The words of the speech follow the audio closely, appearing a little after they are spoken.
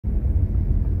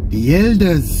The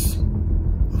elders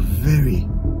are very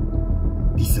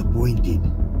disappointed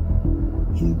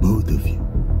in both of you.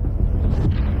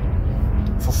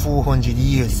 For 400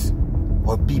 years,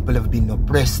 our people have been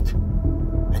oppressed,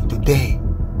 and today,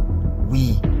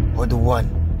 we are the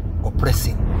one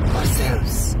oppressing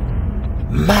ourselves.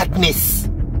 Madness!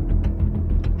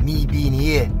 Me being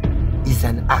here is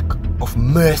an act of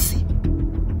mercy.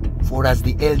 For as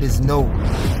the elders know,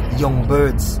 young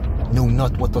birds know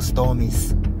not what a storm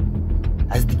is.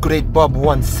 As the great Bob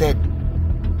once said,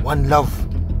 one love,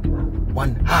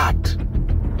 one heart.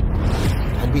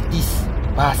 And with this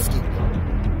basket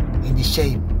in the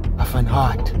shape of an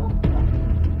heart,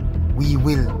 we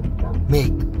will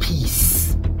make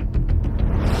peace.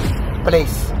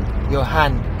 Place your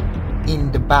hand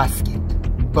in the basket,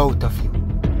 both of you,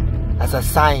 as a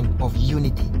sign of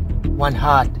unity. One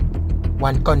heart,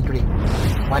 one country,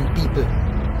 one people.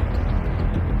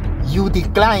 You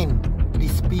decline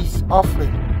this peace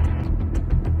offering,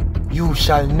 you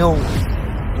shall know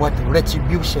what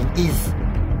retribution is.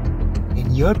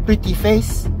 In your pretty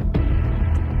face,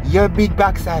 your big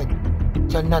backside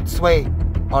shall not sway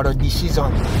our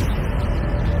decision.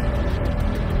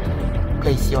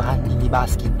 Place your hand in the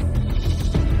basket.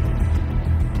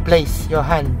 Place your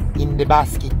hand in the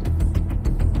basket.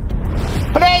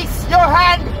 Place your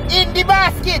hand in the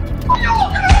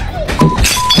basket!